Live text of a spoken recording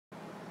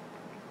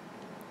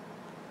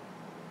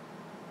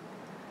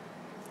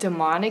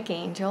demonic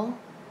angel.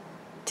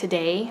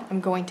 Today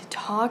I'm going to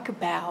talk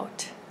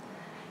about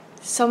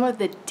some of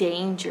the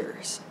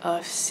dangers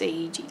of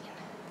saging.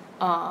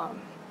 I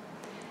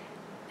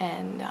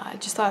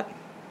just thought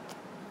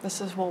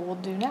this is what we'll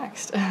do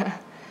next.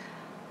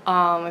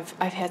 I've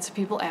had some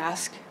people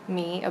ask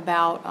me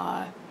about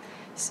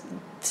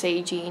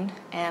saging,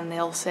 and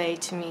they'll say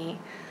to me,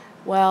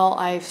 well,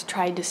 I've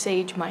tried to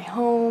sage my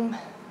home,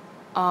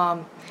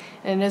 and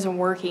it isn't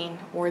working,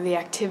 or the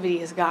activity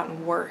has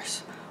gotten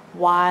worse.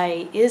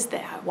 Why is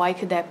that? Why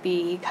could that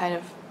be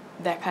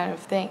that kind of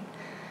thing?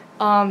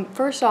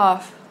 First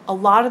off, a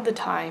lot of the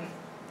time,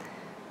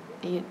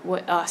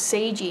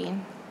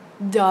 saging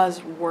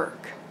does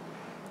work.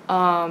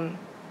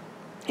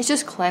 It's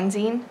just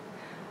cleansing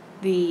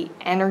the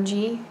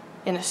energy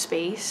in a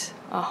space,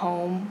 a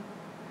home,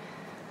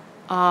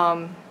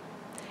 and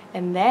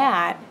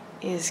that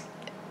is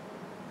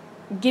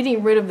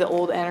getting rid of the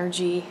old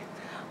energy.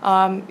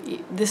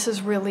 This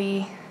is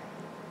really,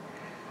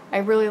 I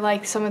really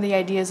like some of the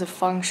ideas of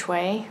feng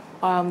shui,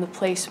 the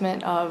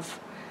placement of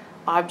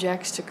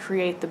objects to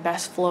create the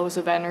best flows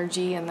of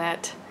energy, and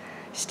that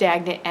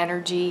stagnant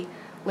energy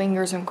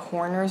lingers in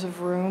corners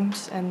of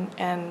rooms,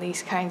 and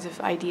these kinds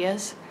of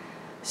ideas.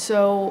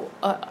 So,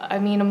 I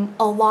mean,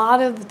 a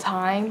lot of the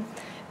time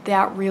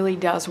that really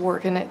does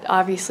work, and it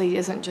obviously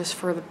isn't just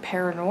for the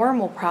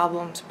paranormal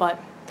problems, but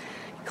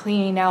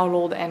cleaning out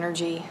old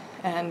energy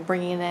and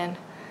bringing in,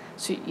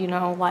 so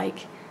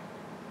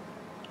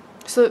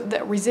so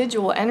that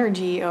residual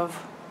energy of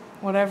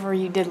whatever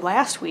you did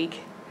last week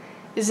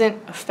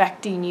isn't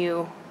affecting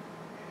you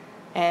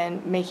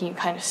and making you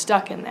kind of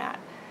stuck in that.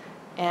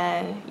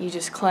 And you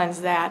just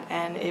cleanse that,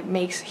 and it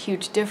makes a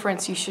huge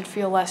difference. You should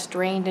feel less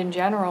drained in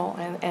general,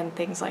 and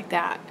things like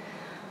that.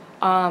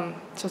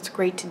 So it's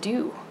great to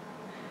do.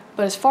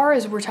 But as far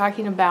as we're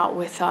talking about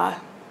with a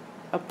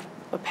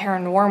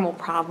paranormal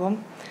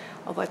problem,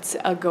 let's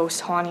a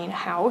ghost haunting a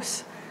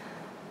house,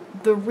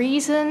 the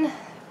reason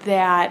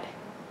that,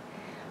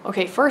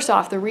 okay, first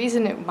off, the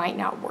reason it might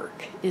not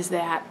work is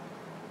that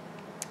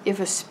if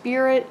a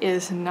spirit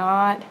is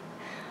not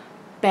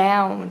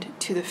bound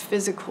to the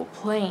physical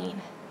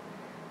plane,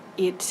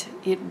 it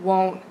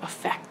won't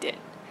affect it.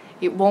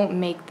 It won't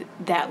make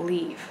that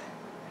leave.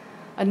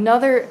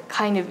 Another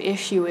kind of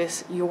issue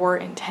is your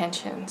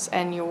intentions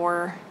and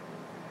your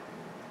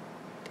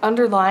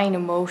underlying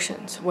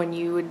emotions when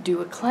you would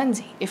do a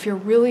cleansing. If you're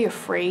really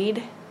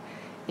afraid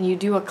and you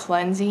do a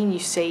cleansing, you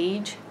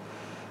sage,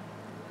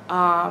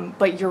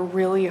 but you're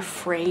really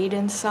afraid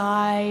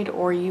inside,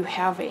 or you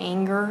have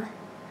anger,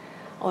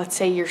 let's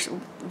say you're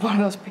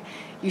one of those,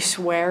 you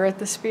swear at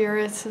the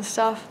spirits and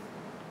stuff,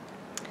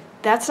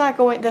 that's not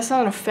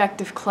an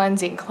effective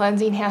cleansing.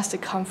 Cleansing has to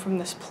come from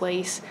this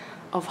place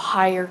of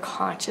higher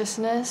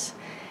consciousness,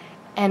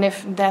 and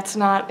if that's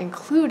not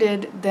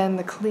included, then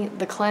the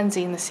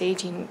cleansing, the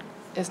saging,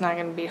 is not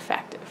going to be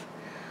effective.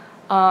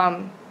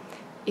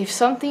 If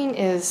something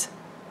is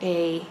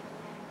an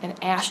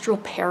astral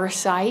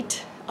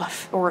parasite,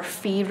 or a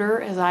feeder,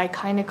 as I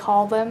kind of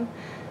call them,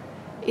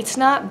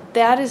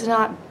 that is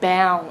not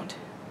bound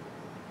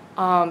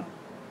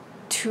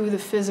to the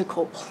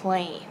physical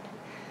plane,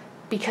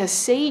 because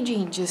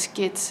saging just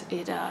gets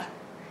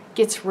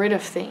rid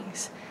of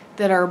things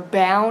that are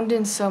bound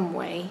in some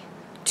way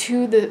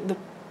to the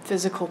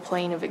physical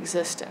plane of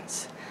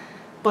existence.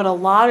 But a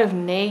lot of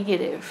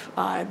negative,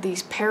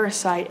 these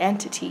parasite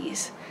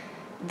entities,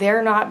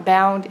 they're not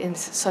bound in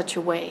such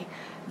a way.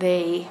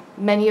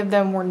 Many of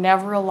them were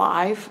never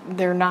alive.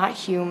 They're not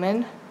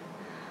human.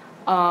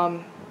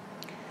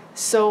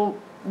 So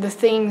the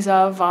things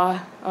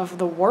of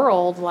the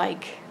world,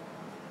 like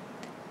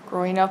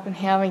growing up and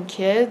having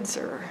kids,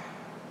 or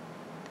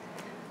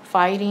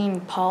fighting,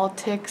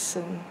 politics,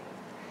 and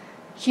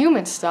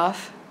human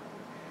stuff,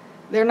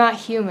 they're not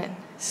human.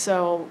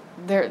 So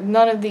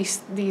none of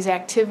these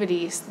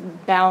activities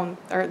bound,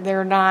 or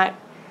they're not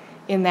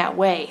in that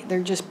way.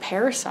 They're just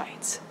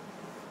parasites.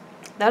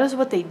 That is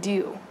what they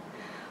do.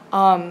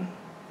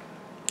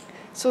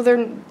 So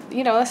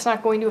that's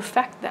not going to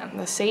affect them.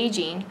 The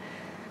saging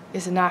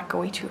is not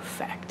going to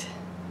affect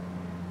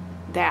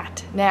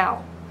that.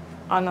 Now,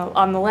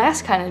 on the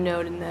last kind of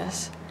note in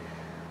this,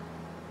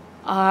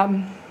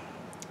 one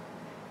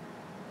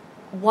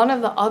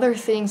of the other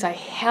things I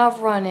have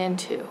run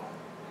into,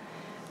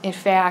 in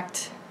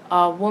fact,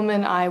 a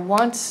woman I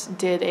once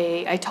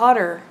I taught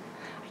her,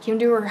 I came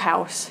to her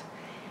house,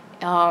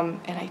 and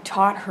I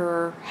taught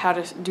her how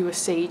to do a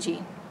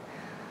saging,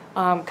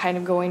 kind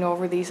of going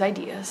over these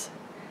ideas.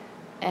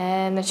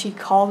 And then she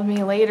called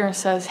me later and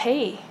says,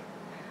 hey,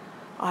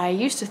 I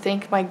used to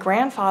think my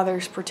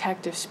grandfather's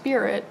protective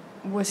spirit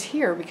was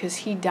here because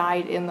he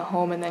died in the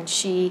home, and then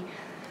she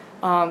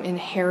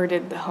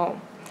inherited the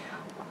home.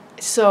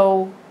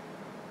 So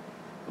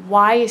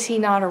why is he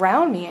not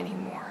around me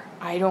anymore?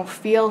 I don't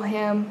feel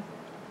him.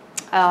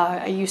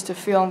 I used to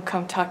feel him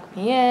come tuck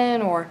me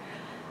in, or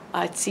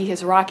I'd see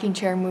his rocking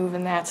chair move,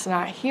 and that's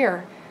not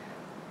here.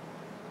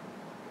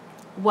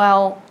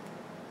 Well,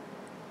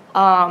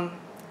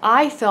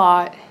 I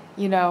thought,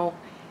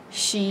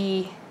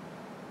 she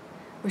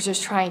was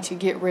just trying to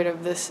get rid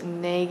of this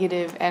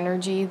negative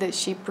energy that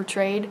she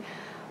portrayed.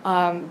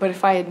 But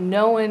if I had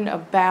known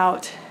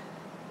about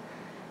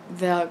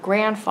the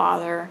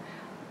grandfather,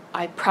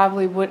 I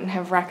probably wouldn't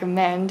have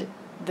recommended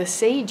the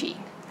saging,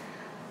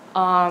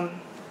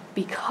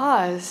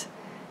 because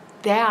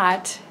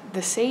the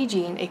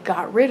saging, it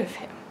got rid of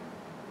him.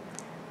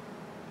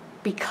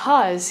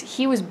 Because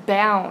he was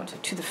bound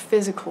to the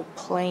physical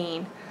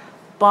plane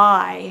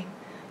by,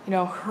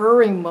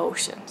 her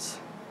emotions,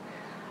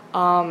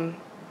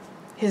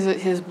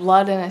 his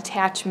blood and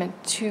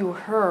attachment to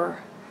her,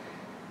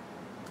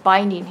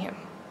 binding him,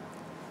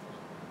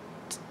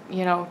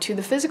 to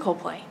the physical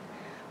plane.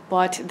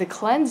 But the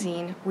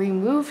cleansing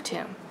removed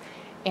him,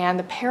 and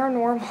the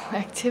paranormal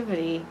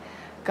activity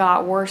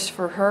got worse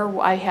for her.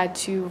 I had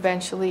to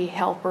eventually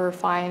help her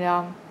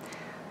find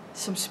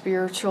some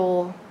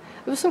spiritual,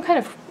 it was some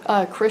kind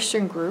of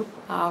Christian group,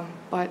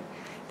 but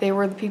they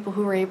were the people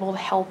who were able to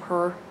help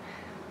her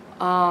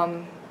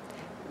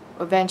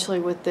eventually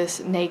with this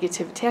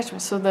negative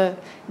attachment. So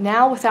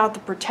now without the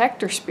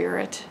protector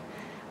spirit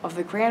of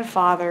the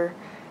grandfather,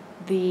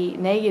 the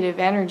negative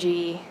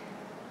energy,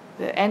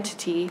 the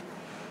entity,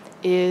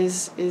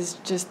 is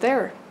just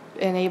there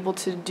and able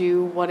to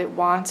do what it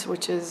wants,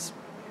 which is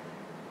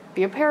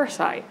be a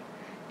parasite.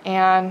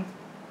 And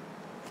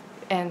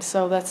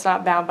so that's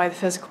not bound by the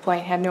physical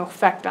plane, had no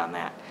effect on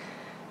that.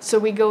 So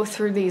we go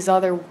through these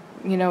other,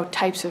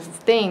 types of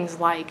things,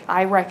 like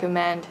I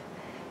recommend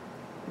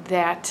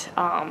that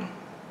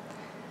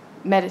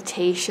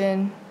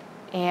meditation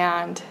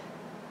and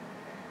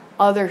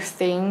other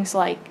things,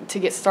 like to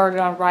get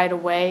started on right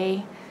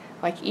away,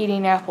 like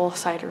drinking apple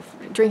cider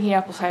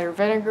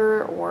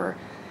vinegar, or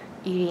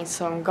eating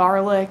some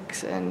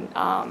garlics and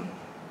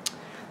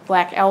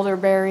black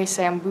elderberry,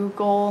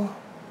 sambucal,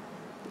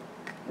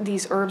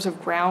 these herbs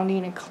of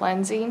grounding and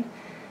cleansing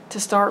to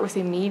start with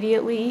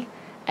immediately,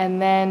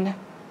 and then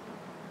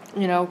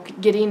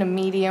getting a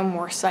medium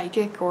or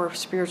psychic or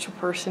spiritual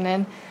person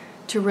in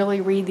to really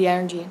read the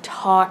energy and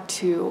talk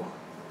to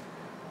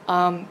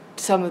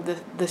some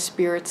of the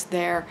spirits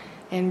there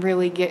and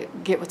really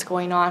get what's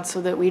going on,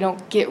 so that we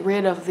don't get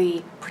rid of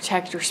the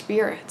protector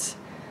spirits.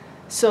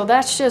 So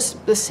that's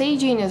just, the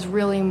saging is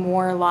really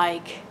more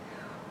like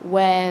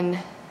when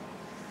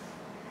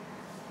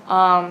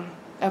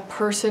a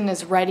person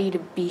is ready to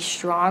be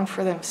strong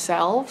for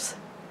themselves,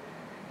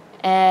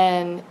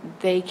 and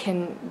they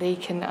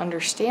can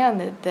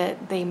understand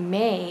that they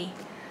may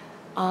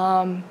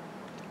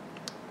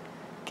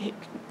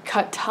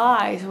cut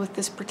ties with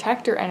this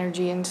protector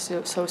energy, and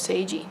so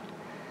saging.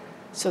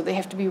 So they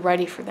have to be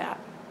ready for that.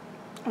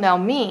 Now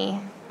me,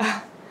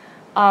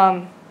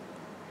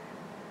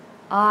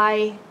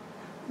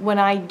 when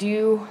I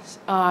do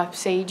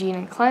saging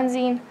and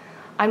cleansing,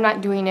 I'm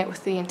not doing it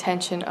with the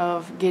intention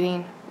of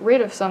getting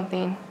rid of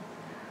something.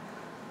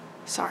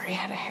 Sorry, I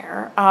had a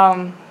hair.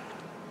 I'm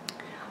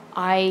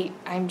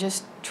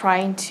just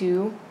trying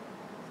to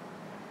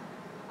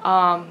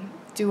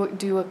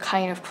do a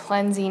kind of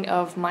cleansing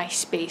of my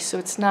space. So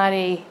it's not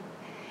a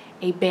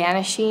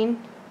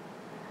banishing,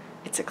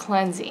 it's a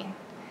cleansing.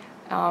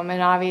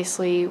 And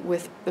obviously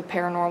with the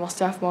paranormal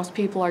stuff, most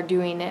people are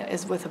doing it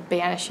is with a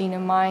banishing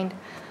in mind.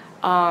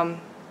 And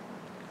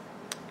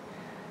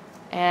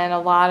a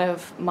lot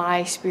of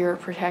my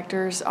spirit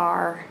protectors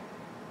are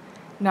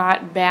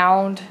not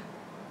bound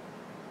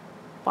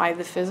by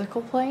the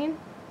physical plane.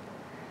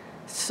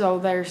 So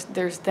there's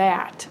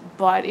that.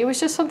 But it was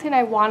just something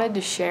I wanted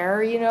to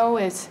share,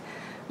 it's,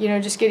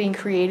 just getting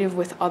creative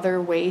with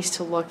other ways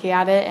to look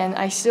at it. And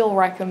I still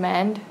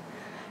recommend,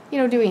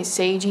 doing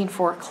saging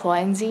for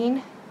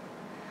cleansing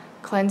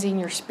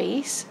your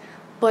space,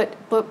 but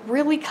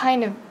really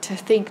kind of to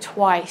think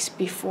twice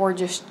before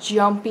just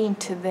jumping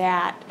to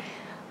that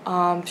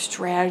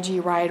strategy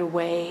right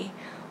away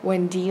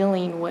when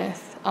dealing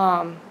with,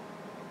 a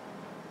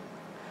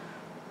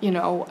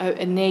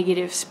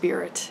negative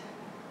spirit.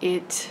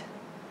 It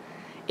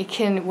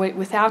can,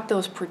 without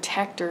those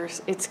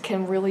protectors, it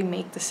can really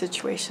make the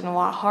situation a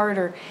lot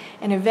harder.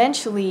 And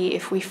eventually,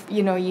 if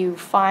you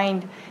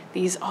find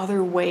these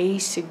other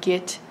ways to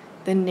get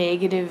the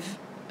negative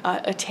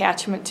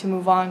attachment to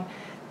move on,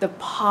 the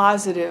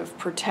positive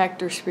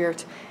protector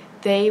spirits,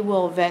 they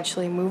will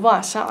eventually move on.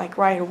 It's not like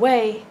right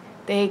away.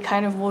 They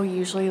kind of will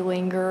usually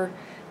linger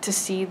to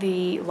see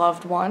the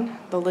loved one,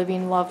 the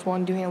living loved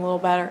one, doing a little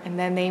better, and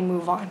then they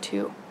move on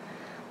too.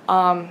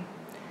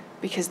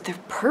 Because their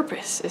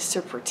purpose is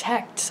to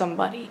protect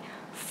somebody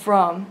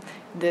from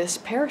this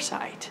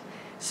parasite.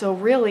 So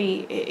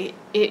really,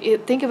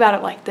 think about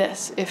it like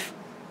this. If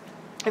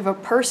a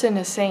person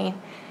is saying,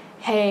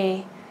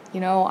 hey,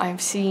 I'm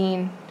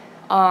seeing,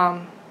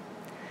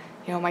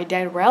 my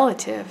dead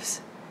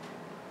relatives,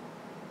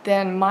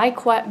 then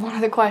one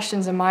of the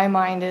questions in my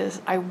mind is,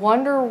 I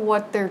wonder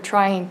what they're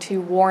trying to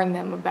warn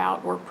them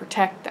about or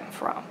protect them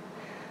from.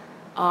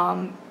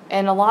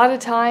 And a lot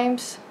of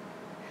times,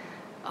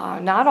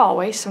 not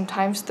always,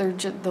 sometimes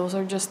those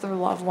are just their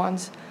loved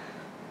ones,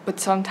 but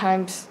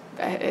sometimes,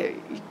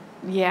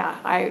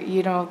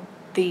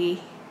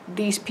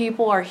 these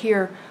people are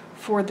here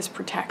for this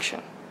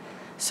protection.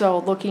 So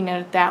looking at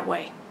it that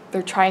way,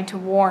 they're trying to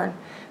warn.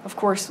 Of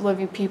course,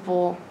 living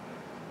people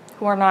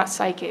who are not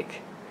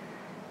psychic,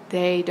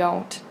 they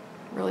don't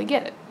really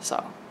get it.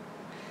 So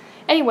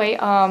anyway,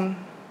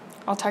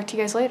 I'll talk to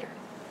you guys later.